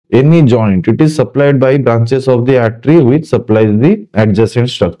any joint, it is supplied by branches of the artery which supplies the adjacent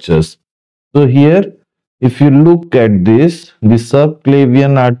structures. So here, if you look at this, the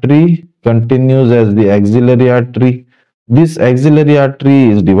subclavian artery continues as the axillary artery. This axillary artery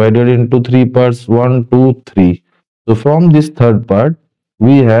is divided into three parts, 1, 2, 3. So from this third part,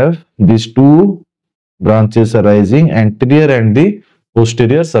 we have these two branches arising, anterior and the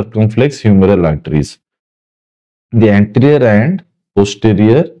posterior circumflex humeral arteries. The anterior and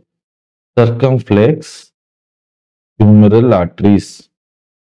posterior circumflex humeral arteries.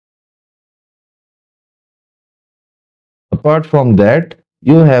 Apart from that,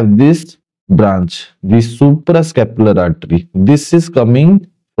 you have this branch, the suprascapular artery. This is coming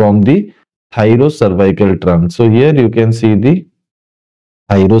from the thyrocervical trunk. So here you can see the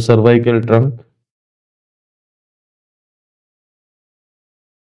thyrocervical trunk.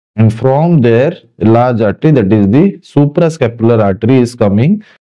 And from there, a large artery, that is the suprascapular artery, is coming